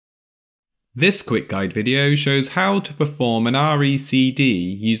This quick guide video shows how to perform an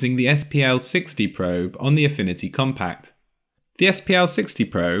RECD using the SPL60 probe on the Affinity Compact. The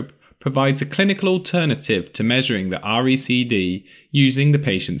SPL60 probe provides a clinical alternative to measuring the RECD using the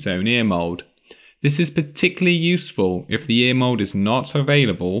patient's own ear mold. This is particularly useful if the ear mold is not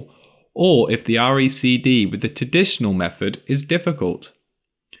available or if the RECD with the traditional method is difficult.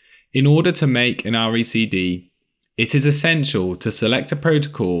 In order to make an RECD, it is essential to select a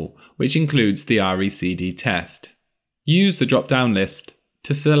protocol which includes the RECD test. Use the drop-down list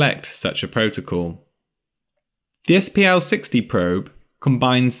to select such a protocol. The SPL60 probe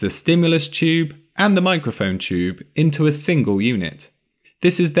combines the stimulus tube and the microphone tube into a single unit.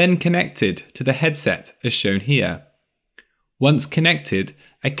 This is then connected to the headset as shown here. Once connected,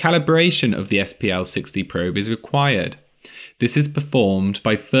 a calibration of the SPL60 probe is required. This is performed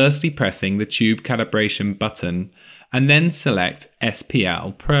by firstly pressing the tube calibration button and then select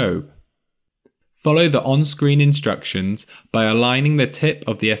SPL probe. Follow the on-screen instructions by aligning the tip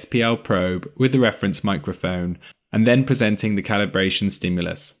of the SPL probe with the reference microphone and then presenting the calibration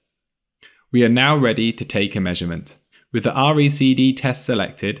stimulus. We are now ready to take a measurement. With the RECD test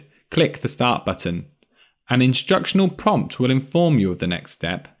selected, click the Start button. An instructional prompt will inform you of the next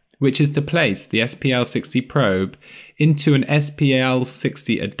step, which is to place the SPL60 probe into an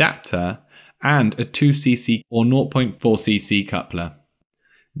SPL60 adapter and a 2cc or 0.4cc coupler.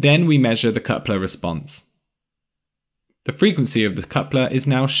 Then we measure the coupler response. The frequency of the coupler is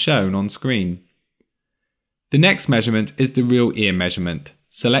now shown on screen. The next measurement is the real ear measurement.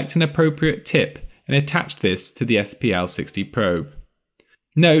 Select an appropriate tip and attach this to the SPL60 probe.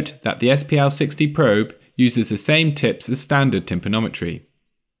 Note that the SPL60 probe uses the same tips as standard tympanometry.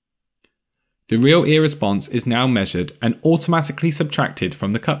 The real ear response is now measured and automatically subtracted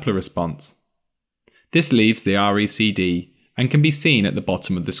from the coupler response. This leaves the RECD and can be seen at the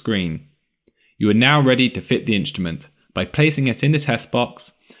bottom of the screen. You are now ready to fit the instrument by placing it in the test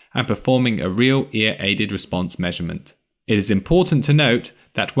box and performing a real ear aided response measurement. It is important to note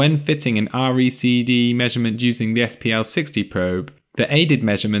that when fitting an RECD measurement using the SPL60 probe, the aided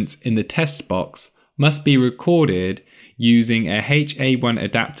measurements in the test box must be recorded using a HA1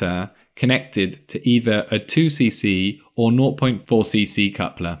 adapter connected to either a 2cc or 0.4cc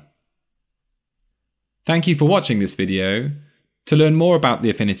coupler. Thank you for watching this video. To learn more about the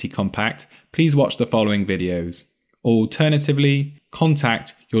Affinity Compact, please watch the following videos. Alternatively,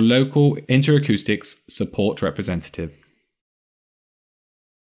 contact your local Interacoustics support representative.